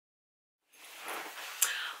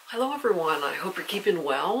Hello everyone, I hope you're keeping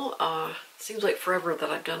well. Seems like forever that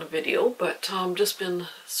I've done a video, but just been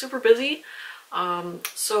super busy.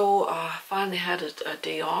 Finally had a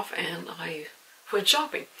day off and I went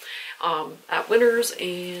shopping at Winners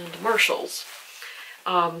and Marshalls.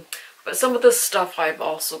 But some of this stuff I've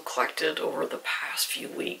also collected over the past few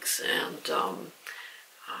weeks and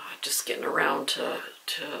just getting around to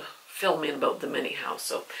filming about them anyhow.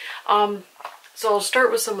 So I'll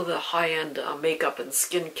start with some of the high-end makeup and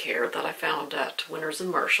skincare that I found at Winners and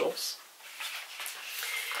Marshalls.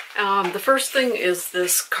 The first thing is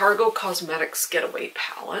this Cargo Cosmetics Getaway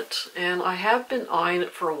palette, and I have been eyeing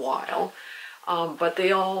it for a while, but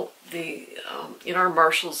in our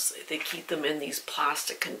Marshalls, they keep them in these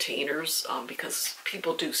plastic containers because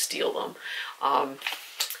people do steal them.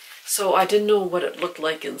 So I didn't know what it looked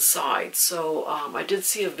like inside. So I did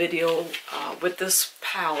see a video with this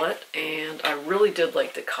palette and I really did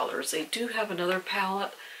like the colors. They do have another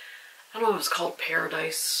palette. I don't know if it's called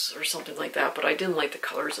Paradise or something like that, but I didn't like the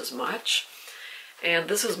colors as much. And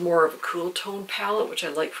this is more of a cool tone palette, which I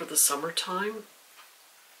like for the summertime.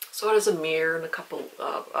 So it has a mirror and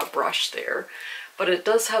a brush there. But it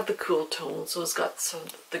does have the cool tone, so it's got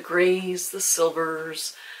the grays, the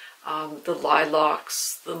silvers, the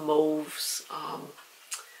lilacs, the mauves.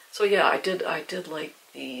 So yeah, I did like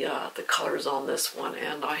the colors on this one,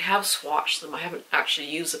 and I have swatched them. I haven't actually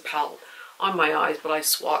used the palette on my eyes, but I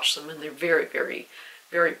swatched them, and they're very, very,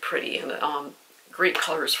 very pretty, and great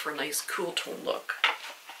colors for a nice cool tone look.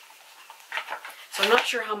 So I'm not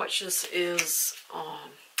sure how much this is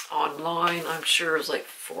online. I'm sure it's like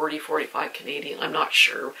 40, 45 Canadian. I'm not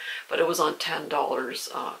sure, but it was on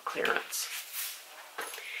 $10 clearance.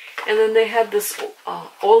 And then they had this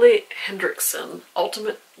Ole Henriksen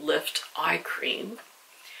Ultimate Lift Eye Cream.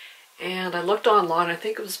 And I looked online, I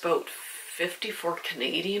think it was about 54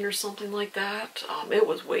 Canadian or something like that. It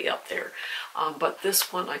was way up there. But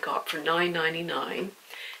this one I got for $9.99.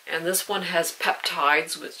 And this one has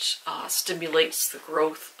peptides, which stimulates the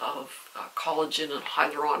growth of collagen and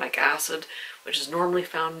hyaluronic acid, which is normally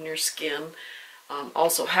found in your skin.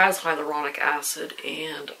 Also has hyaluronic acid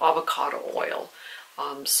and avocado oil.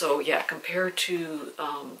 So yeah, compared to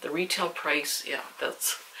the retail price, yeah,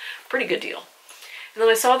 that's a pretty good deal. And then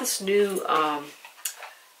I saw this new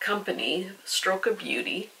company, Stroka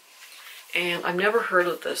Beauty, and I've never heard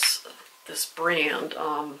of this brand.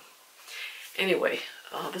 Anyway,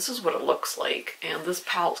 this is what it looks like, and this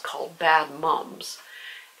palette's called Bad Mums.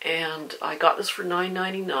 And I got this for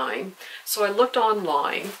 $9.99. So I looked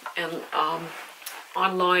online, and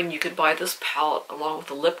online you could buy this palette along with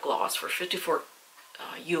the lip gloss for $54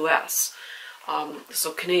 US.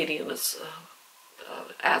 So Canadian is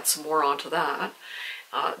add some more onto that.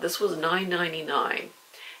 This was $9.99,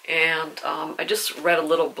 and I just read a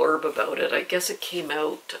little blurb about it. I guess it came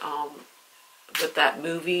out with that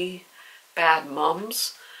movie Bad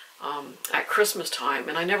Mums at Christmas time,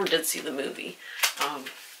 and I never did see the movie.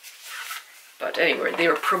 But anyway, they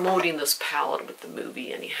were promoting this palette with the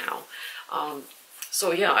movie anyhow.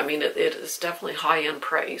 So yeah, I mean, it is definitely high-end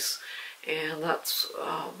price. And that's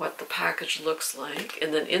what the package looks like.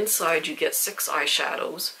 And then inside you get 6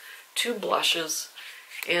 eyeshadows, 2 blushes,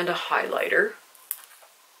 and a highlighter.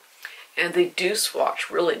 And they do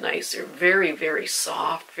swatch really nice. They're very, very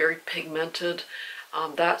soft, very pigmented.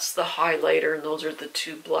 That's the highlighter, and those are the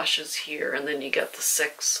 2 blushes here. And then you get the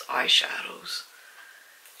 6 eyeshadows.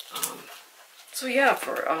 So yeah,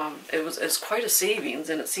 it's quite a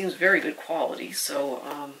savings, and it seems very good quality. So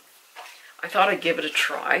I thought I'd give it a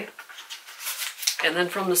try. And then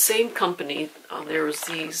from the same company, there was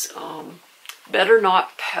these Better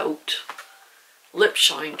Not Pout Lip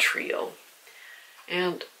Shine Trio.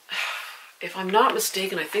 And if I'm not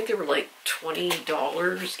mistaken, I think they were like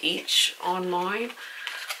 $20 each online.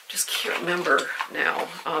 Just can't remember now.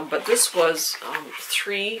 But this was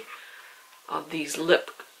 3 of these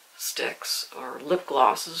lip sticks or lip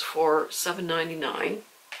glosses for $7.99.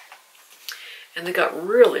 And they got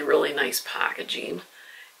really, really nice packaging.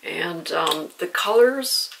 And the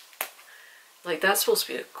colors, like that's supposed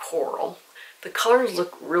to be a coral. The colors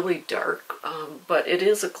look really dark, but it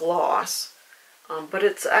is a gloss. But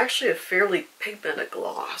it's actually a fairly pigmented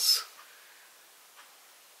gloss.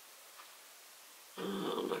 I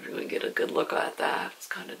don't know if you're going to get a good look at that. It's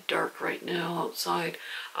kind of dark right now outside.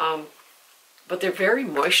 But they're very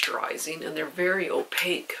moisturizing, and they're very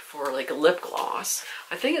opaque for like a lip gloss.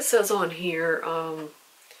 I think it says on here,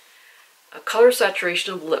 a color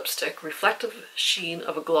saturation of lipstick, reflective sheen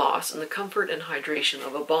of a gloss, and the comfort and hydration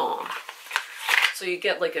of a balm. So you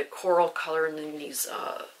get like a coral color, and then these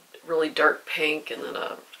really dark pink, and then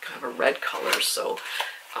a kind of a red color. So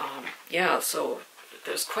yeah, so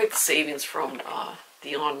there's quite the savings from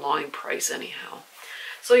the online price anyhow.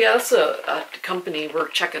 So yeah, that's a company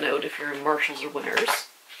worth checking out if you're in Marshalls or Winners.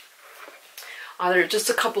 There are just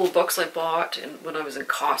a couple of books I bought when I was in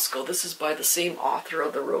Costco. This is by the same author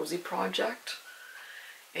of The Rosie Project.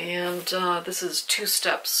 And this is Two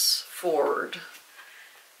Steps Forward.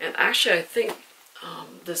 And actually I think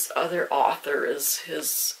this other author is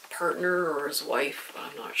his partner or his wife,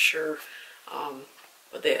 I'm not sure.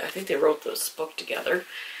 But I think they wrote this book together.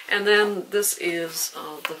 And then this is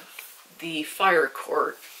the Fire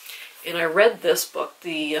Court. And I read this book,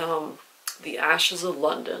 The Ashes of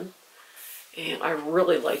London. And I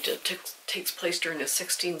really liked it. It takes place during the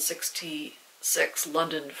 1666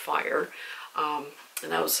 London fire.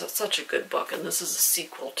 And that was such a good book. And this is a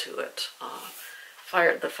sequel to it,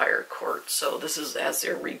 The Fire Court. So this is as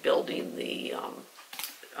they're rebuilding the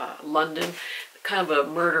London. Kind of a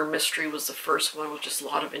murder mystery was the first one, with just a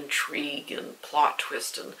lot of intrigue and plot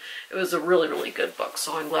twist. And it was a really, really good book.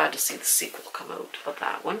 So I'm glad to see the sequel come out of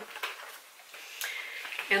that one.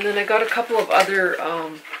 And then I got a couple of other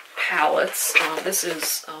palettes. This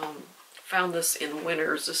is, found this in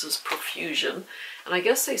Winners. This is Profusion. And I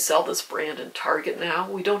guess they sell this brand in Target now.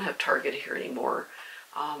 We don't have Target here anymore.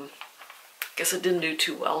 Guess it didn't do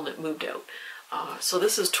too well and it moved out. So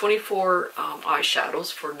this is 24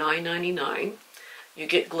 eyeshadows for $9.99. You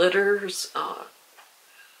get glitters,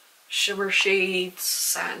 shimmer shades,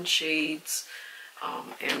 satin shades,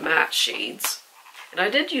 and matte shades. And I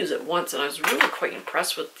did use it once, and I was really quite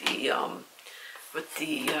impressed with the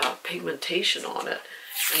pigmentation on it.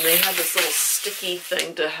 And they have this little sticky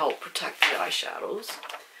thing to help protect the eyeshadows.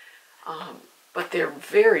 But they're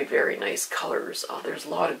very, very nice colors. There's a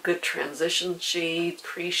lot of good transition shades,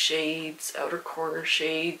 crease shades, outer corner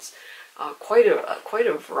shades. Quite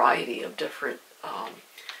a variety of different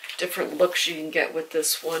looks you can get with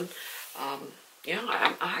this one. Yeah,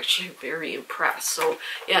 I'm actually very impressed. So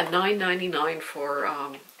yeah, $9.99 for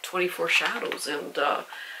 24 shadows, and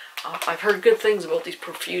I've heard good things about these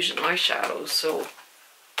Profusion eyeshadows. So,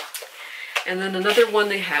 and then another one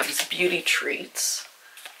they have is Beauty Treats,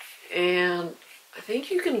 and I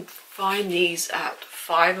think you can find these at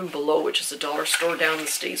Five and Below, which is a dollar store down in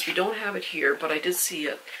the States. We don't have it here, but I did see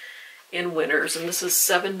it in Winners, and this is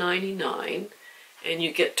 $7.99, and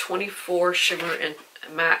you get 24 shimmer and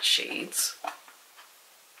matte shades.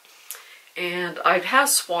 And I have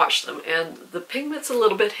swatched them, and the pigment's a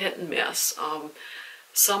little bit hit and miss.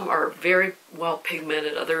 Some are very well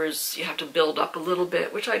pigmented, others you have to build up a little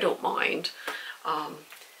bit, which I don't mind.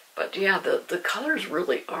 But yeah, the colors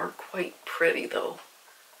really are quite pretty though.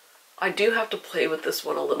 I do have to play with this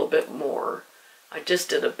one a little bit more. I just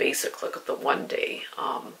did a basic look at the one day,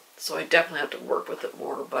 so I definitely have to work with it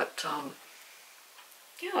more. But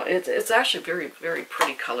yeah, it's actually very, very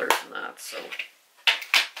pretty colors in that. So.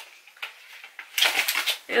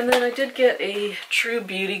 And then I did get a True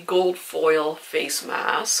Beauty Gold Foil face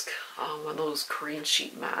mask, one of those Korean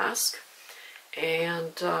sheet masks.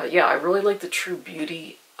 And yeah, I really like the True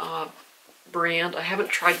Beauty brand. I haven't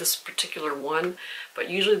tried this particular one, but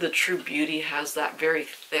usually the True Beauty has that very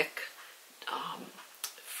thick,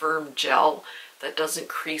 firm gel that doesn't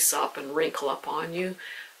crease up and wrinkle up on you.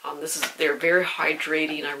 They're very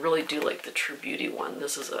hydrating. I really do like the True Beauty one.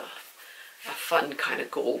 This is a fun kind of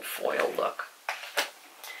gold foil look.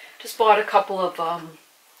 Just bought a couple of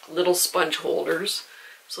little sponge holders.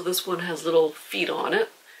 So this one has little feet on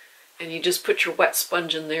it. And you just put your wet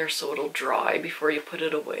sponge in there so it'll dry before you put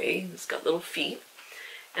it away. It's got little feet.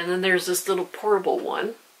 And then there's this little portable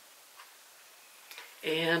one.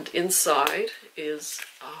 And inside is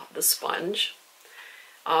the sponge.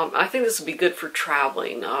 I think this would be good for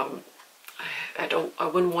traveling. I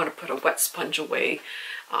wouldn't want to put a wet sponge away.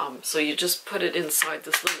 So you just put it inside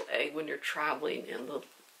this little egg when you're traveling, and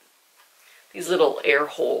these little air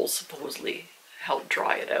holes supposedly help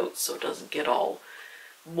dry it out so it doesn't get all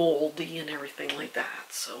moldy and everything like that.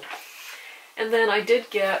 So, and then I did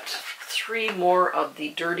get 3 more of the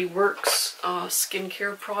Dirty Works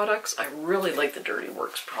skincare products. I really like the Dirty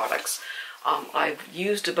Works products. I've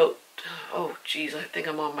used about, oh geez, I think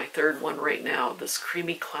I'm on my 3rd one right now, this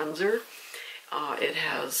creamy cleanser. It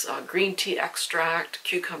has green tea extract,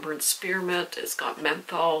 cucumber and spearmint. It's got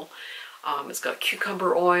menthol. It's got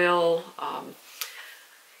cucumber oil.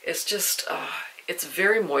 It's just, it's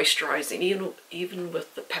very moisturizing, even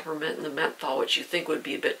with the peppermint and the menthol, which you think would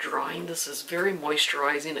be a bit drying. This is very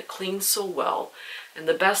moisturizing. It cleans so well. And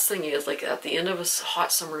the best thing is, like at the end of a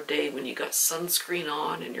hot summer day when you got sunscreen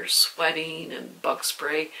on and you're sweating and bug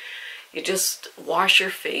spray, you just wash your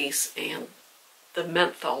face and the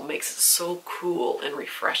menthol makes it so cool and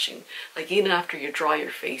refreshing. Like even after you dry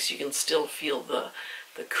your face, you can still feel the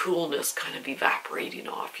coolness kind of evaporating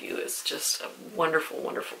off you. It's just a wonderful,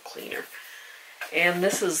 wonderful cleaner. And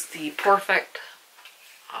this is the Porefect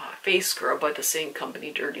face scrub by the same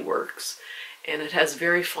company, Dirty Works. And it has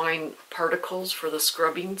very fine particles for the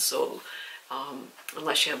scrubbing, so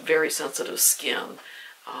unless you have very sensitive skin,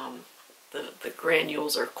 the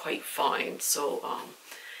granules are quite fine. So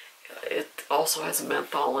it also has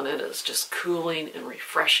menthol in it. It's just cooling and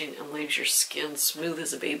refreshing and leaves your skin smooth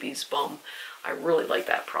as a baby's bum. I really like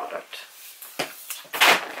that product.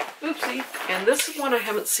 Oopsie. And this is one I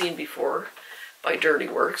haven't seen before by Dirty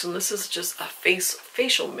Works, and this is just a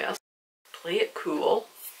facial mist. Play It Cool.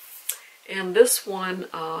 And this one,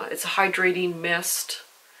 it's a hydrating mist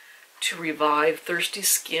to revive thirsty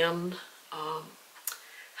skin,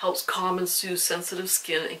 helps calm and soothe sensitive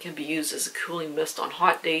skin, and can be used as a cooling mist on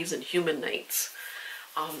hot days and humid nights.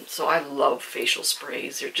 So I love facial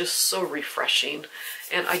sprays. They're just so refreshing.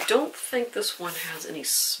 And I don't think this one has any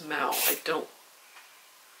smell.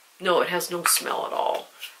 No, it has no smell at all.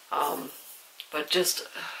 But just,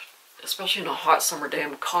 especially in a hot summer day,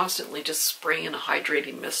 I'm constantly just spraying a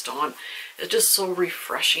hydrating mist on. It's just so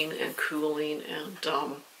refreshing and cooling, and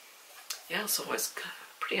yeah, so I was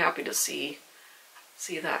pretty happy to see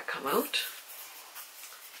that come out.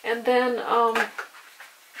 And then I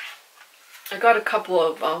got a couple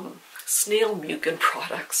of snail mucin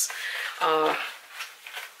products.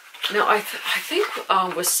 Now I think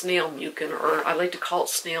with snail mucin, or I like to call it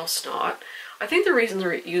snail snot, I think the reason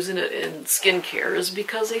they're using it in skincare is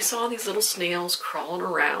because they saw these little snails crawling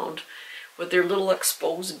around with their little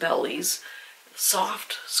exposed bellies,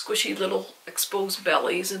 soft, squishy little exposed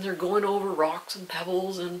bellies, and they're going over rocks and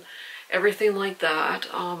pebbles and everything like that,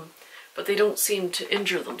 but they don't seem to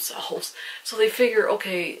injure themselves. So they figure,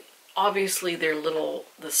 okay, obviously the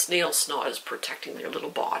snail snot is protecting their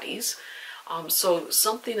little bodies. So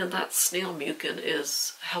something in that snail mucin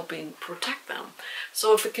is helping protect them.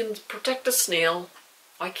 So if it can protect a snail,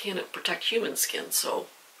 why can't it protect human skin? So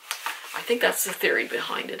I think that's the theory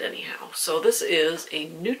behind it anyhow. So this is a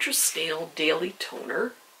Nutri-Snail Daily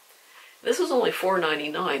Toner. This is only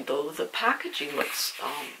 $4.99, though the packaging looks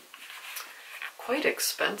quite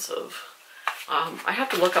expensive. I have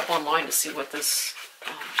to look up online to see what this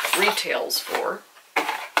retails for.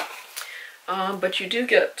 But you do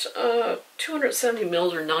get 270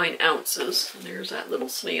 mils or 9 ounces. And there's that little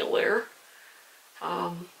snail there.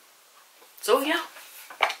 So yeah,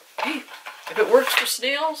 hey, if it works for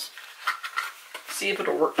snails, see if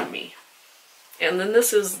it'll work for me. And then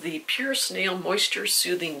this is the Pure Snail Moisture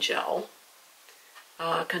Soothing Gel.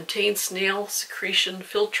 Contains snail secretion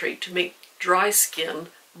filtrate to make dry skin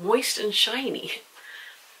moist and shiny.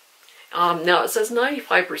 Now it says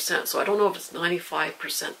 95%, so I don't know if it's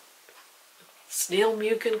 95% snail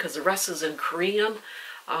mucin because the rest is in Korean.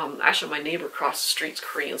 Actually, my neighbor across the street's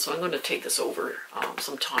Korean, so I'm going to take this over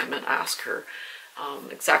sometime and ask her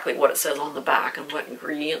exactly what it says on the back and what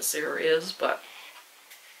ingredients there is. But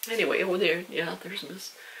anyway, over there, yeah, there's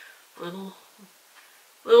Miss little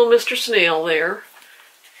Mr. Snail there,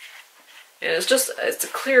 and it's a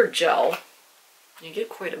clear gel. You get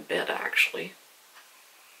quite a bit actually.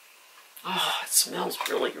 Oh, it smells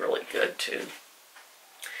really, really good too.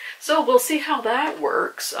 So we'll see how that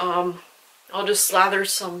works. I'll just slather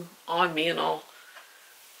some on me and I'll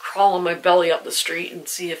crawl on my belly up the street and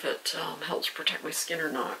see if it helps protect my skin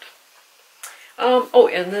or not. Oh,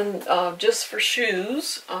 and then just for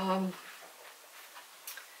shoes, I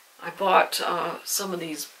bought some of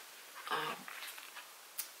these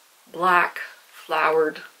black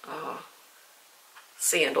flowered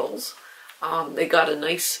sandals. They got a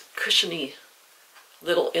nice cushiony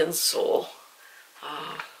little insole.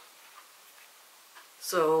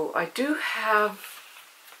 So I do have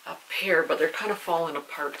a pair, but they're kind of falling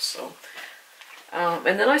apart. So,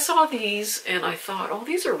 and then I saw these and I thought, oh,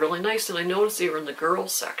 these are really nice. And I noticed they were in the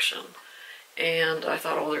girls section. And I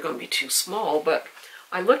thought, oh, they're going to be too small. But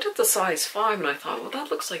I looked at the size 5 and I thought, well,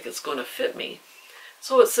 that looks like it's going to fit me.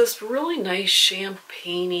 So it's this really nice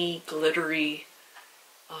champagne-y, glittery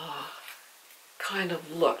kind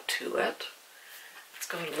of look to it. It's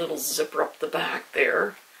got a little zipper up the back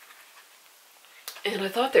there. And I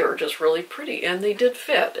thought they were just really pretty, and they did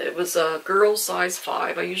fit. It was a girl size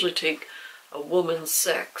 5. I usually take a woman's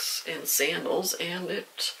 6 in sandals, and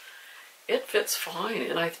it fits fine.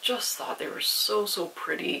 And I just thought they were so, so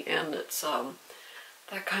pretty, and it's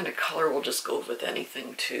that kind of color will just go with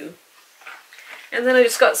anything too. And then I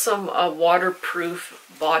just got some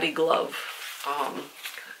waterproof body glove,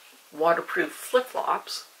 waterproof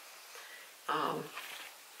flip-flops.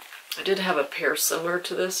 I did have a pair similar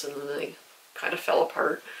to this, and then they kind of fell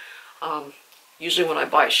apart. Usually when I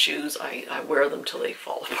buy shoes, I wear them till they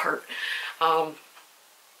fall apart.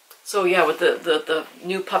 So yeah, with the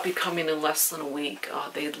new puppy coming in less than a week,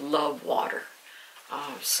 they love water.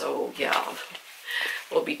 So yeah,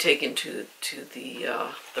 we'll be taken to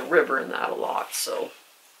the river and that a lot. So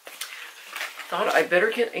thought I better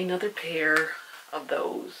get another pair of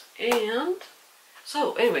those. And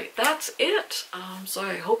so anyway, that's it. So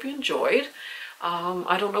I hope you enjoyed.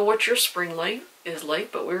 I don't know what your spring is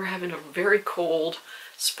like, but we're having a very cold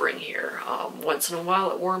spring here. Once in a while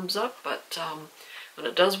it warms up, but when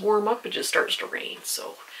it does warm up, it just starts to rain.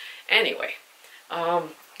 So anyway,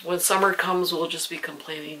 when summer comes, we'll just be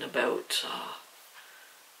complaining about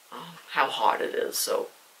how hot it is. So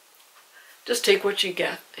just take what you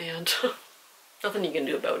get, and nothing you can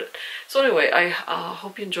do about it. So anyway, I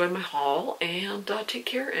hope you enjoyed my haul, and take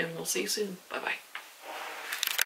care, and we'll see you soon. Bye-bye.